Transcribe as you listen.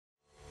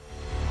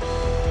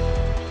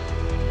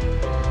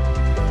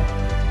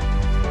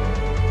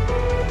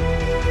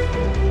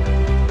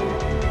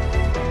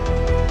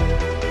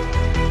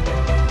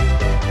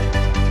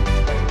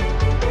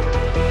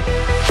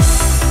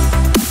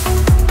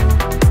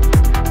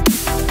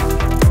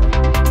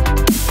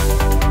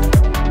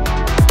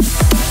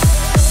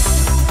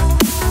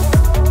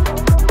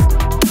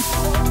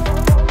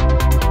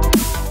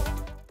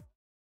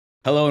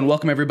Hello and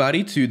welcome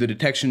everybody to the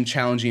Detection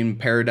Challenging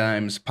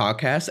Paradigms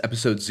podcast,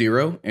 episode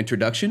 0,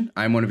 Introduction.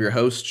 I'm one of your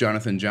hosts,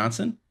 Jonathan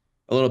Johnson.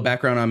 A little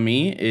background on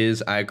me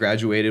is I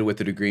graduated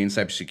with a degree in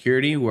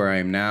cybersecurity where I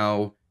am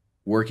now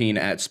working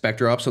at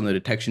SpecterOps on the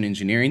detection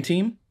engineering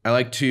team. I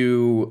like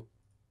to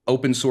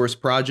open source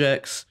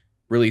projects,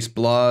 release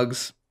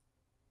blogs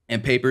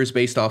and papers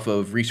based off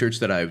of research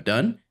that I've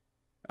done.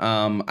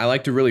 I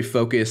like to really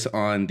focus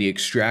on the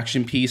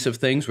extraction piece of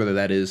things, whether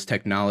that is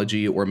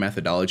technology or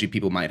methodology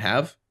people might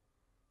have.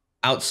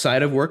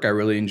 Outside of work, I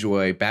really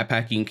enjoy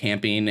backpacking,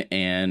 camping,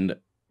 and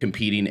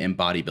competing in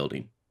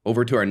bodybuilding.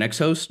 Over to our next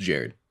host,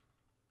 Jared.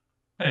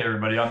 Hey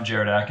everybody, I'm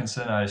Jared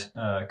Atkinson.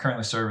 I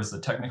currently serve as the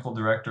technical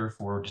director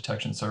for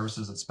detection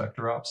services at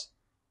SpecterOps.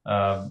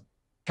 Kind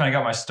of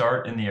got my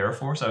start in the Air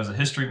Force. I was a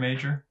history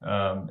major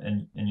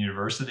in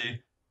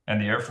university,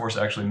 and the Air Force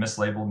actually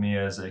mislabeled me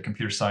as a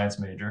computer science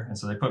major, and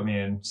so they put me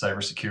in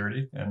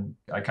cybersecurity, and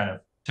I kind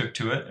of took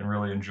to it and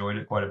really enjoyed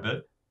it quite a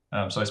bit.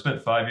 So I spent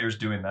 5 years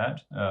doing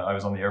that. I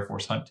was on the Air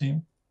Force hunt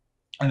team,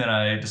 and then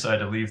I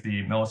decided to leave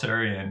the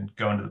military and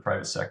go into the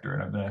private sector,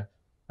 and I've been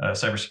a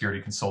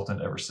cybersecurity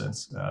consultant ever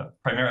since,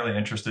 primarily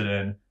interested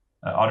in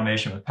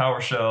automation with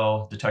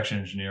PowerShell, detection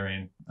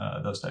engineering,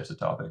 those types of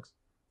topics.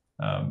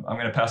 I'm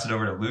going to pass it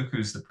over to Luke,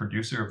 who's the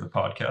producer of the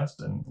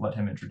podcast, and let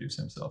him introduce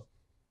himself.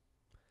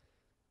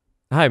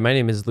 Hi, my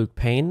name is Luke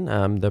Payne.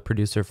 I'm the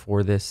producer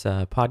for this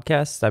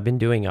podcast. I've been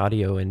doing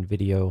audio and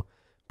video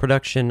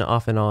production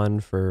off and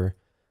on for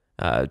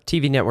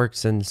TV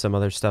networks and some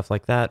other stuff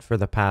like that for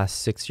the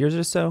past 6 years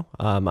or so.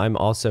 I'm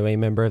also a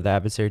member of the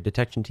adversary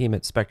detection team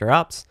at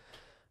SpecterOps.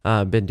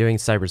 Been doing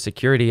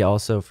cybersecurity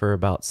also for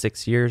about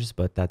 6 years,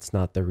 but that's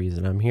not the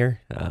reason I'm here.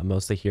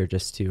 Mostly here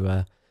just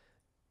to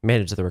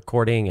manage the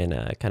recording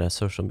and kind of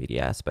social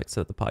media aspects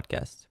of the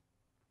podcast.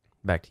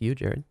 Back to you,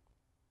 Jared.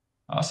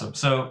 Awesome.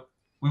 So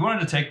we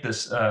wanted to take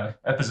this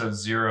episode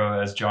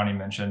 0, as Jonny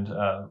mentioned,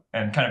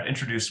 and kind of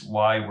introduce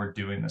why we're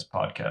doing this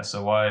podcast.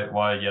 So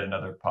why yet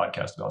another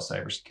podcast about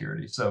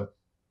cybersecurity? So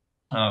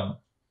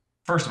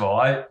first of all,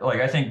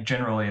 I think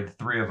generally the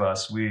three of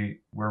us, we're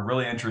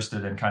really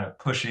interested in kind of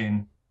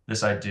pushing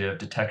this idea of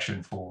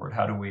detection forward.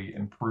 How do we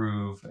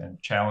improve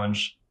and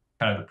challenge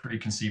kind of the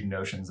preconceived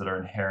notions that are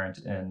inherent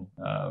in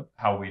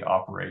how we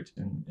operate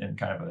in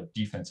kind of a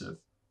defensive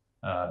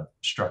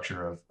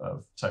structure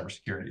of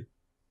cybersecurity?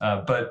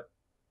 But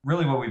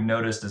really what we've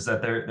noticed is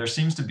that there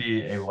seems to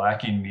be a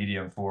lacking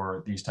medium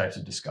for these types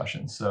of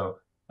discussions. So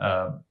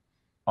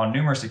on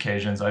numerous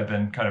occasions, I've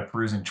been kind of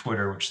perusing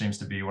Twitter, which seems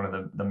to be one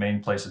of the main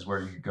places where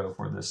you could go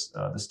for this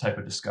type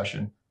of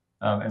discussion.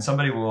 And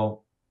somebody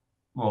will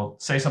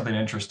say something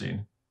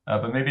interesting,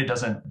 but maybe it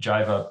doesn't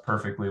jive up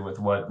perfectly with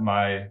what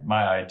my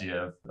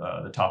idea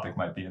of the topic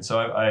might be. And so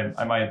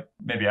I might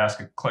maybe ask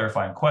a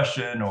clarifying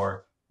question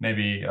or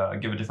maybe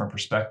give a different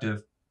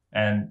perspective.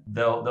 And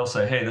they'll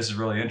say, hey, this is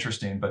really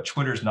interesting, but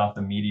Twitter's not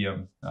the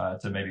medium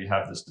to maybe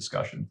have this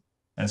discussion.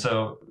 And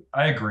so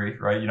I agree,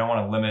 right? You don't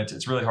want to limit.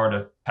 It's really hard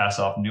to pass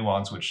off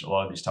nuance, which a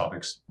lot of these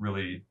topics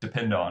really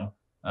depend on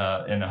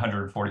in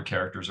 140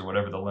 characters or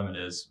whatever the limit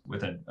is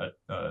within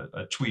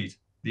a tweet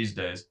these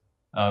days.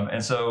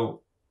 And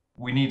so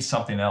we need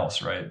something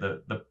else, right?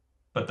 But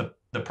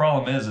the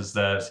problem is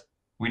that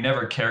we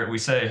never care. We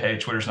say, hey,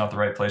 Twitter's not the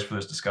right place for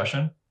this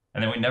discussion.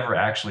 And then we never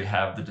actually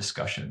have the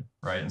discussion,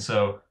 right? And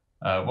so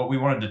what we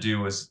wanted to do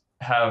was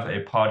have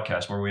a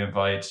podcast where we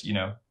invite,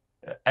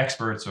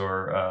 experts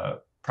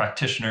or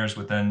practitioners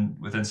within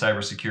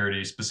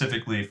cybersecurity,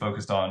 specifically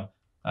focused on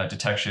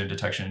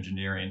detection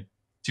engineering,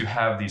 to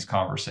have these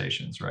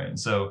conversations, right? And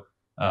so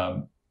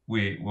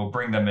we will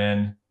bring them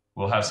in.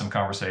 We'll have some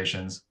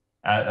conversations.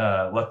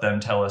 Let them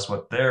tell us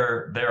what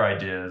their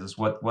idea is,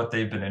 what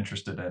they've been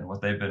interested in,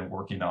 what they've been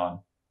working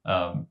on.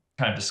 Kind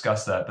of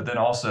discuss that, but then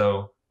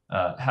also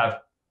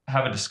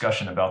have a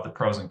discussion about the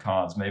pros and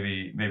cons,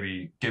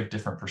 maybe give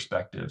different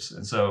perspectives.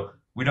 And so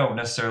we don't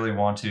necessarily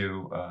want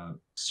to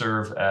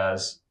serve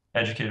as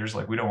educators.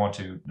 Like, we don't want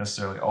to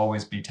necessarily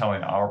always be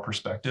telling our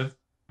perspective,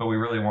 but we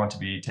really want to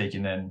be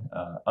taking in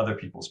other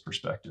people's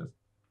perspective.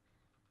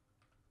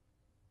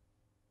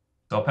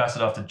 So I'll pass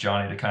it off to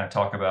Jonny to kind of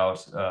talk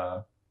about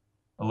a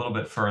little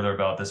bit further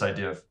about this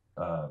idea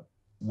of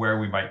where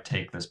we might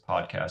take this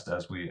podcast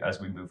as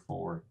we move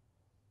forward.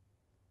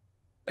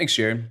 Thanks,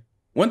 Jared.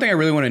 One thing I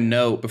really want to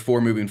note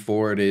before moving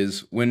forward is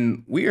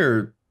when we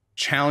are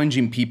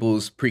challenging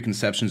people's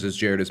preconceptions, as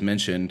Jared has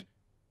mentioned,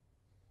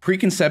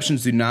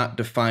 preconceptions do not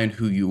define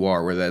who you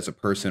are, whether as a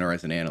person or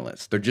as an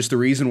analyst. They're just the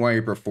reason why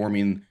you're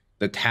performing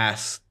the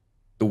tasks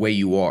the way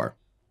you are.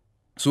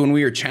 So when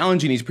we are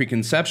challenging these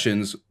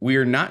preconceptions, we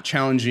are not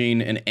challenging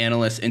an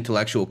analyst's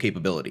intellectual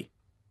capability.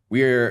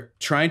 We are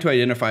trying to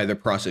identify their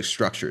process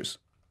structures.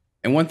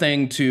 And one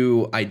thing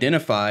to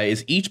identify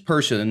is each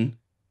person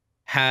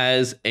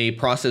has a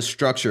process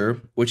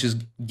structure which is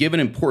given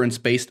importance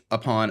based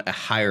upon a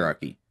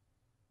hierarchy.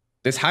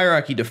 This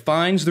hierarchy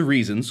defines the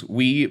reasons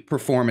we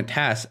perform a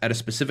task at a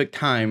specific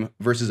time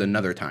versus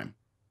another time.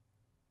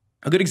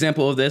 A good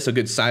example of this, a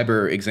good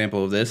cyber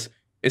example of this,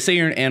 is say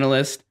you're an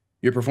analyst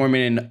you're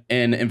performing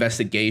an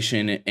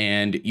investigation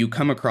and you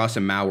come across a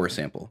malware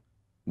sample.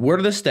 What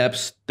are the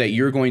steps that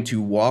you're going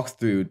to walk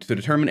through to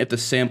determine if the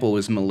sample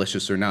is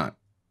malicious or not?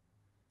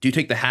 Do you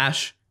take the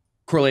hash,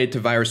 correlate it to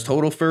virus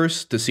total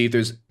first to see if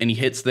there's any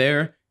hits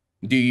there?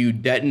 Do you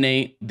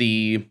detonate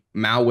the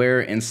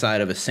malware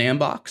inside of a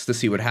sandbox to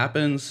see what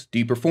happens? Do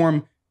you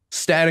perform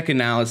static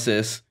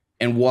analysis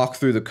and walk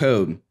through the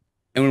code?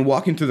 And when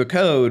walking through the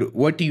code,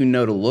 what do you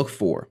know to look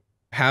for?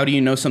 How do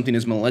you know something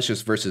is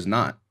malicious versus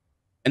not?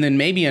 And then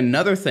maybe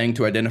another thing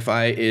to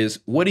identify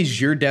is, what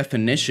is your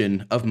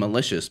definition of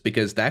malicious?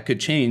 Because that could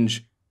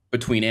change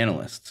between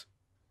analysts.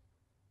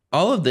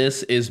 All of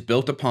this is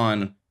built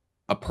upon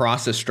a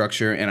process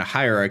structure and a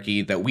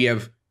hierarchy that we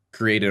have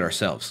created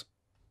ourselves.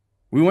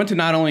 We want to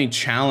not only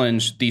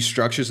challenge these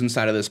structures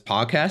inside of this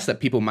podcast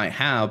that people might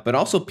have, but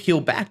also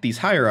peel back these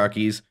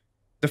hierarchies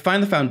to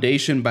find the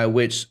foundation by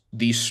which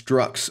these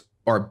structs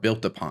are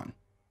built upon.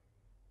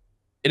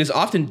 It is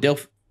often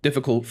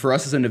difficult for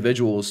us as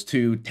individuals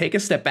to take a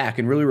step back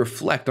and really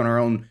reflect on our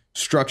own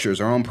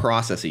structures, our own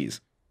processes,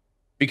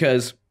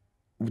 because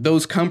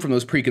those come from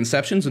those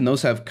preconceptions, and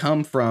those have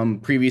come from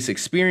previous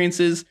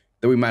experiences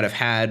that we might have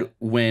had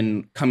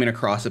when coming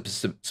across a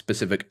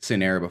specific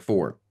scenario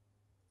before.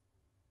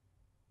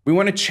 We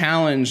want to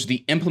challenge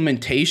the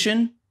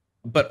implementation,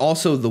 but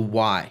also the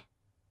why.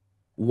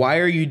 Why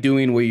are you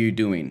doing what you're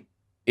doing?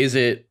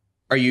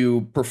 Are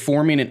you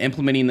performing and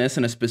implementing this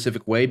in a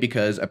specific way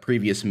because a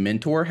previous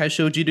mentor has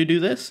showed you to do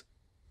this?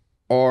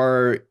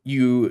 Are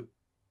you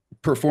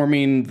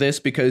performing this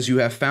because you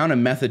have found a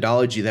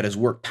methodology that has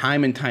worked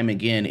time and time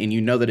again, and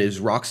you know that it is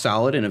rock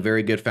solid and a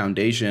very good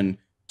foundation,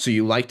 so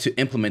you like to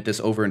implement this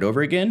over and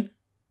over again?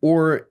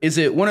 Or is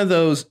it one of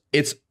those,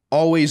 it's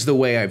always the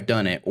way I've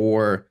done it,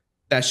 or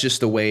that's just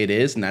the way it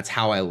is and that's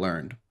how I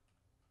learned?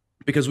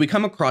 Because we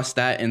come across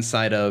that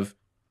inside of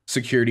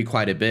security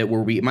quite a bit,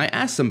 where we might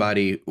ask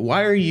somebody,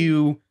 why are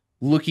you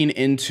looking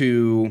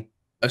into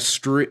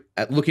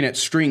looking at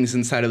strings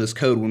inside of this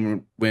code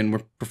when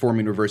we're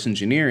performing reverse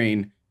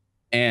engineering?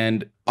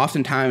 And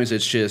oftentimes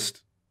that's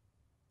just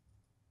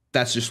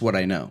what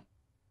I know.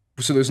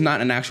 So there's not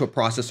an actual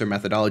process or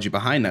methodology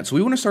behind that. So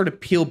we want to start to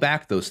peel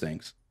back those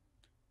things.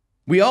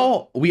 We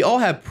all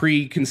have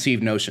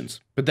preconceived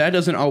notions, but that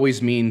doesn't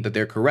always mean that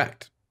they're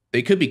correct.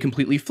 They could be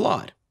completely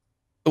flawed.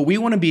 But we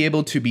want to be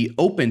able to be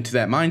open to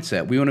that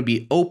mindset. We want to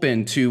be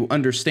open to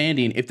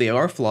understanding if they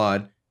are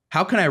flawed,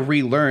 how can I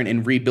relearn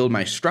and rebuild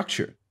my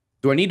structure?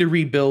 Do I need to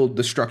rebuild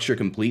the structure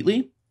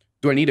completely?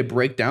 Do I need to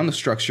break down the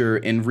structure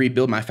and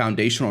rebuild my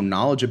foundational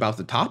knowledge about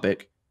the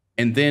topic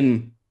and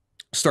then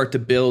start to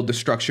build the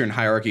structure and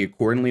hierarchy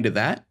accordingly to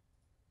that?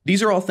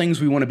 These are all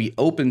things we want to be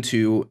open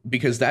to,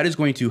 because that is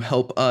going to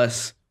help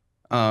us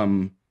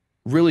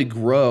really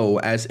grow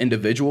as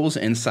individuals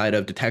inside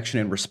of detection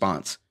and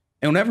response.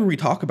 And whenever we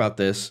talk about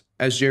this,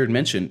 as Jared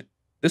mentioned,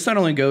 this not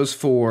only goes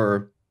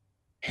for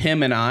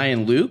him and I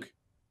and Luke,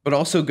 but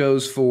also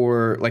goes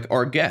for like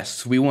our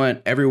guests. We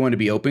want everyone to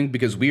be open,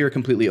 because we are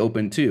completely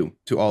open to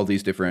all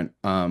these different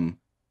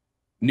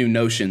new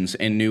notions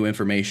and new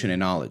information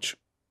and knowledge.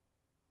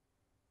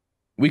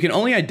 We can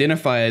only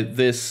identify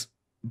this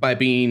by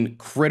being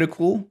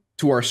critical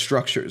to our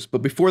structures.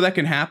 But before that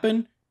can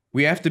happen,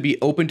 we have to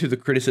be open to the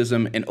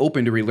criticism and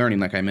open to relearning,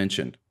 like I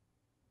mentioned.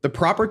 The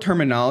proper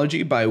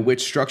terminology by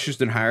which structures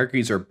and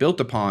hierarchies are built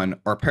upon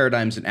are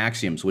paradigms and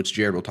axioms, which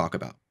Jared will talk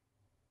about.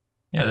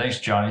 Yeah, thanks,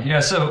 Johnny. Yeah,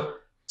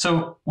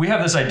 so we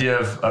have this idea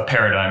of a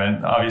paradigm,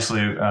 and obviously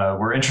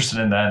we're interested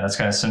in that, and that's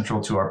kind of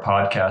central to our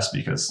podcast,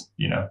 because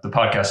the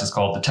podcast is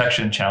called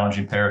Detection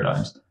Challenging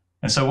Paradigms.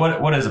 And so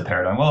what is a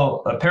paradigm?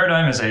 Well, a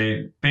paradigm is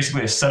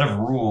basically a set of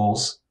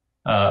rules,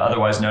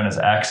 otherwise known as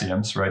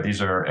axioms, right? These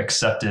are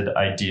accepted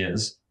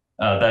ideas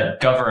that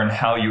govern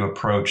how you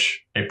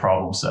approach a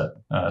problem set,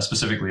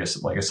 specifically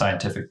like a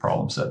scientific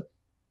problem set.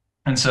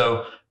 And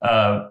so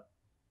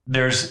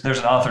there's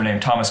an author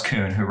named Thomas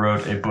Kuhn who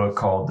wrote a book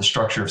called The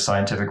Structure of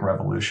Scientific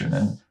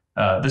Revolution.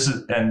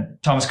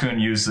 And Thomas Kuhn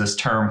used this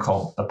term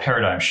called a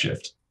paradigm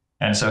shift.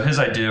 And so his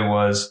idea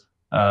was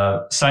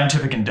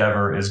scientific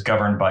endeavor is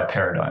governed by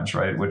paradigms,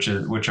 right? Which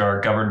are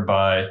governed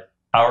by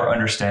our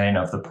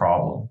understanding of the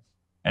problem.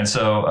 And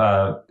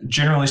so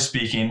generally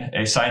speaking,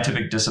 a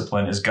scientific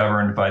discipline is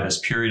governed by this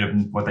period of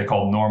what they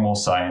call normal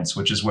science,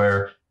 which is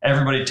where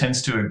everybody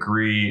tends to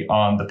agree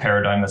on the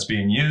paradigm that's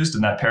being used.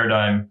 And that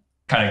paradigm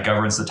kind of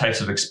governs the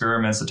types of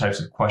experiments, the types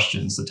of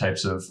questions, the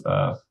types of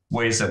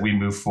ways that we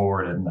move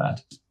forward in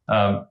that.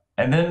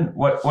 And then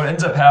what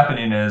ends up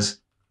happening is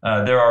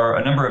there are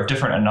a number of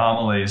different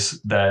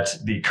anomalies that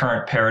the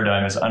current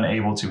paradigm is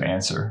unable to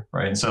answer,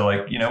 right? And so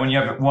when you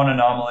have one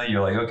anomaly,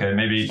 you're like, okay,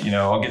 maybe,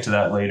 I'll get to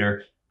that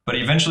later. But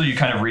eventually you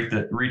kind of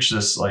reach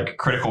this like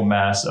critical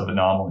mass of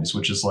anomalies,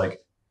 which is like,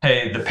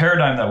 hey, the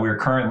paradigm that we're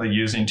currently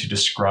using to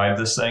describe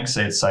this thing,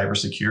 say it's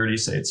cybersecurity,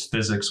 say it's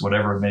physics,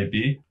 whatever it may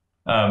be,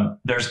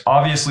 there's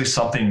obviously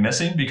something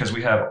missing, because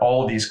we have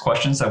all of these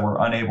questions that we're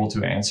unable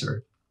to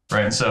answer,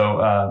 right? And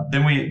so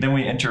then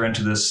we enter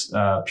into this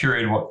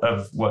period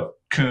of what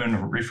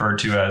Kuhn referred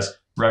to as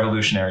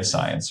revolutionary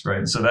science, right?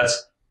 And so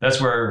that's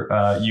where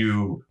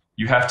you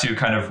have to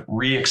kind of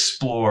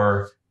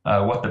re-explore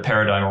what the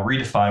paradigm, or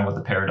redefine what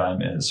the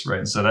paradigm is, right?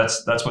 And so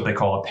that's what they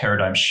call a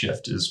paradigm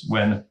shift, is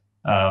when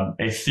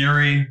a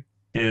theory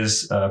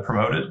is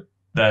promoted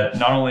that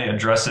not only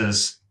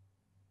addresses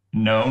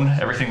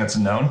everything that's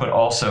known, but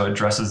also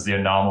addresses the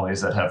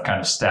anomalies that have kind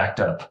of stacked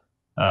up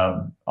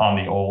on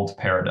the old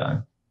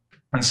paradigm.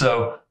 And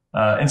so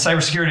in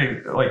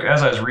cybersecurity, like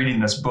as I was reading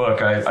this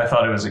book, I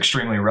thought it was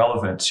extremely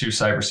relevant to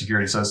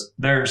cybersecurity. So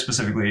they're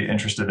specifically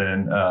interested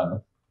in,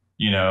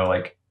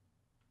 like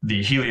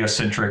the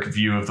heliocentric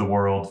view of the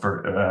world,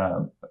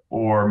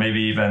 or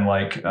maybe even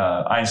like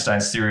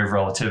Einstein's theory of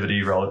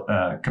relativity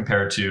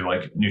compared to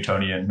like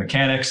Newtonian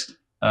mechanics.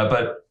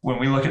 But when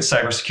we look at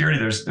cybersecurity,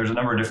 there's a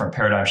number of different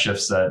paradigm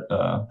shifts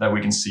that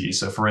we can see.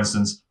 So, for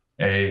instance,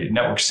 a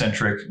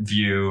network-centric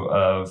view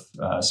of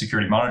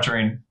security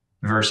monitoring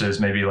versus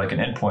maybe like an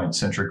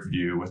endpoint-centric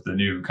view with the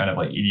new kind of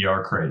like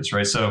EDR craze,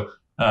 right? So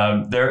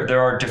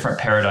there are different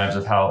paradigms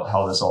of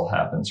how this all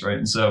happens, right?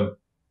 And so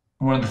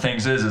one of the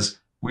things is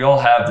we all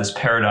have this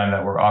paradigm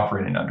that we're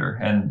operating under,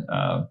 and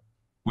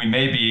we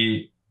may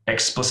be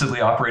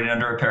explicitly operating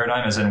under a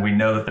paradigm, as in we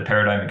know that the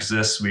paradigm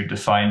exists, we've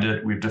defined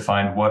it, we've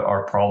defined what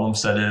our problem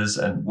set is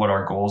and what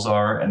our goals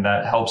are, and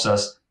that helps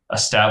us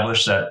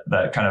establish that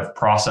kind of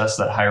process,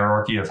 that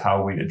hierarchy of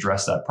how we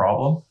address that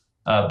problem.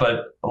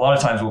 But a lot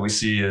of times what we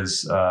see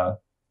is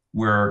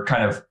we're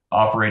kind of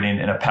operating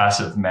in a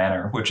passive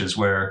manner, which is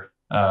where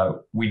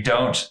we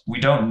don't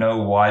know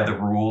why the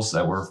rules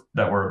that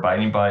we're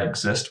abiding by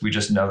exist. We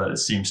just know that it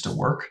seems to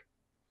work,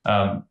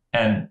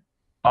 and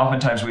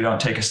oftentimes we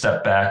don't take a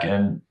step back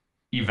and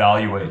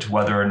evaluate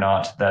whether or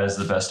not that is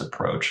the best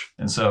approach.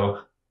 And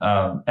so,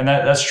 and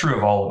that's true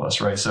of all of us,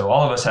 right? So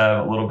all of us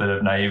have a little bit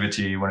of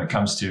naivety when it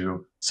comes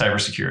to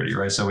cybersecurity,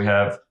 right? So we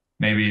have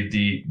maybe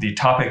the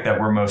topic that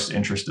we're most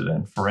interested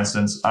in. For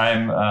instance,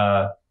 I'm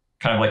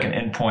kind of like an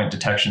endpoint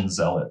detection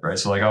zealot, right?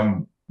 So like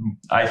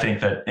I think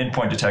that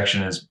endpoint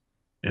detection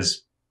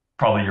is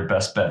probably your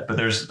best bet, but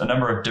there's a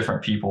number of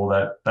different people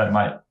that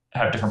might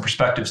have different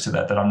perspectives to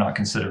that I'm not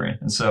considering.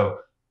 And so,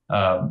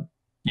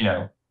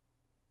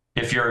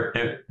 if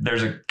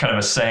there's a kind of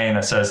a saying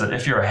that says that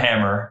if you're a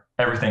hammer,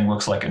 everything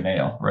looks like a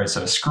nail, right?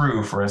 So a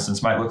screw, for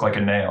instance, might look like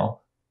a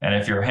nail. And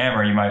if you're a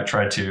hammer, you might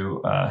try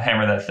to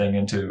hammer that thing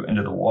into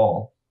the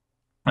wall.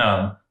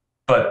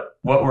 But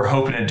what we're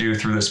hoping to do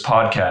through this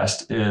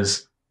podcast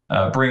is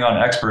bring on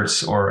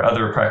experts or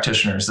other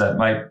practitioners that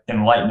might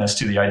enlighten us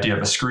to the idea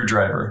of a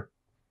screwdriver.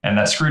 And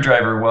that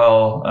screwdriver,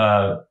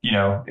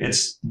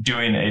 it's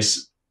doing a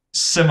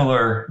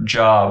similar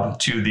job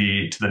to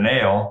the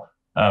nail.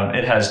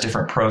 It has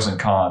different pros and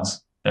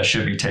cons that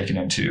should be taken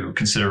into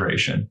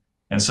consideration.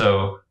 And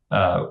so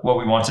what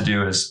we want to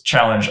do is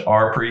challenge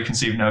our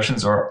preconceived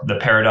notions or the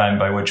paradigm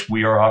by which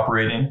we are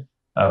operating,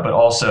 but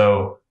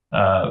also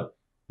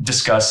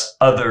discuss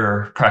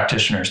other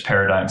practitioners'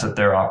 paradigms that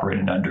they're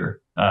operating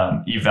under,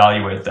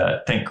 evaluate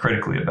that, think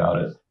critically about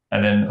it.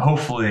 And then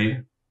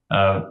hopefully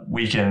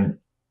we can,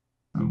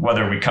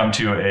 whether we come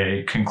to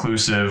a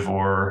conclusive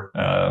or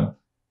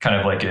kind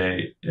of like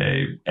a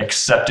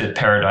accepted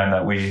paradigm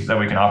that we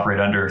can operate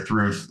under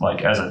through,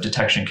 like, as a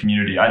detection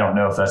community. I don't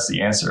know if that's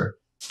the answer,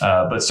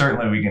 but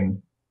certainly we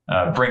can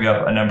bring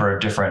up a number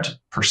of different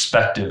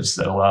perspectives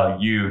that allow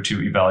you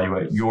to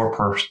evaluate your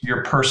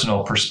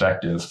personal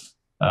perspective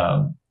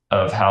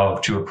of how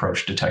to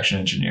approach detection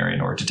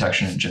engineering or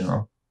detection in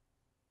general.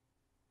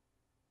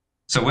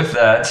 So with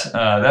that,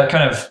 that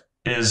kind of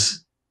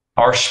is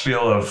our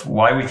spiel of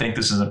why we think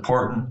this is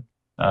important.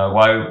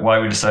 Why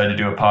we decided to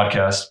do a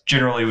podcast.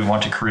 Generally, we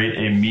want to create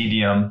a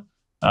medium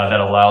that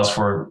allows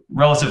for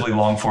relatively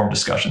long form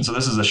discussion. So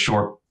this is a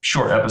short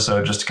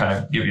episode just to kind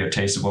of give you a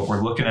taste of what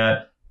we're looking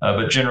at.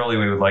 But generally,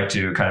 we would like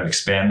to kind of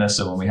expand this.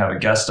 So when we have a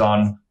guest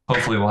on,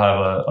 hopefully we'll have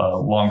a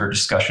longer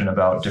discussion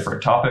about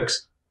different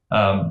topics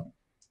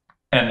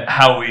and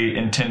how we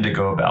intend to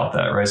go about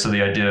that, right? So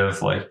the idea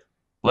of like,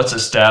 let's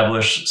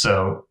establish,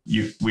 so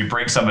we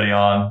bring somebody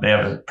on, they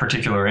have a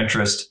particular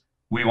interest.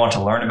 We want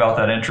to learn about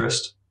that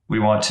interest. We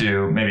want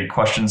to maybe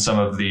question some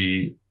of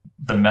the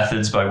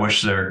methods by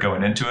which they're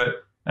going into it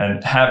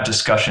and have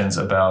discussions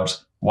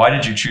about, why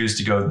did you choose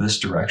to go this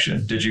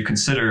direction? Did you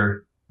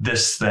consider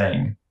this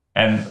thing?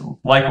 And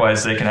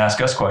likewise, they can ask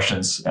us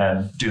questions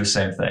and do the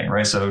same thing,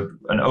 right? So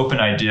an open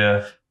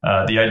idea,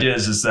 the idea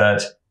is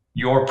that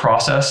your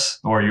process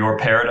or your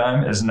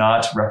paradigm is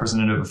not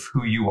representative of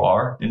who you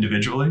are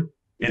individually.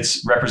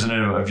 It's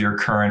representative of your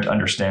current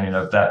understanding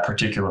of that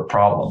particular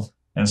problem.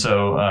 And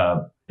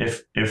so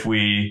if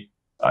we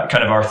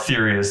kind of, our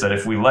theory is that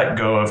if we let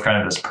go of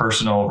kind of this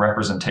personal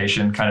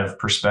representation kind of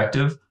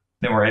perspective,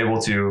 then we're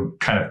able to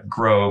kind of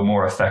grow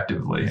more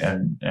effectively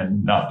and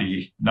not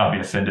be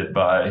offended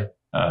by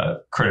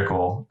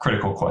critical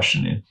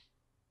questioning.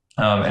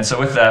 And so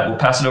with that, we'll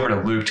pass it over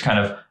to Luke to kind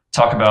of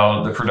talk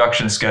about the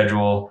production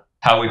schedule,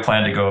 how we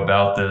plan to go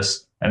about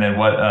this, and then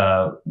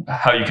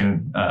how you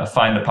can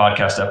find the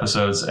podcast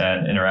episodes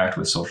and interact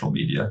with social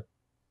media.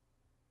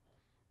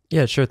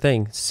 Yeah, sure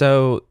thing.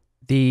 So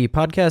the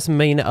podcast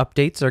main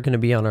updates are going to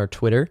be on our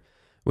Twitter,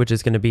 which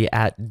is going to be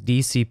at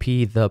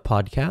DCP the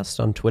podcast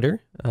on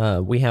Twitter.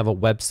 We have a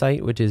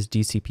website, which is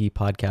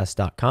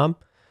dcppodcast.com.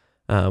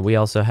 We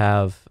also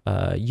have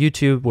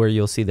YouTube, where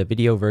you'll see the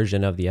video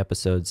version of the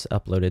episodes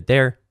uploaded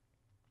there.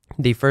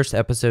 The first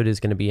episode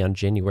is going to be on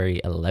January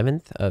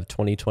 11th of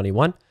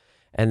 2021.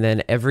 And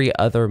then every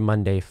other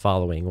Monday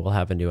following, we'll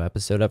have a new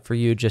episode up for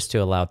you, just to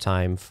allow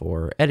time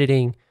for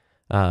editing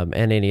and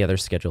any other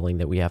scheduling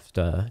that we have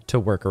to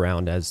work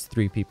around as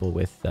three people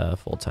with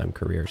full-time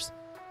careers.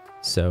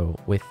 So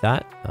with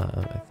that,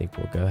 I think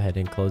we'll go ahead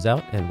and close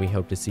out, and we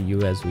hope to see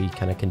you as we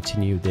kind of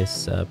continue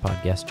this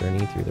podcast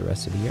journey through the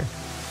rest of the year.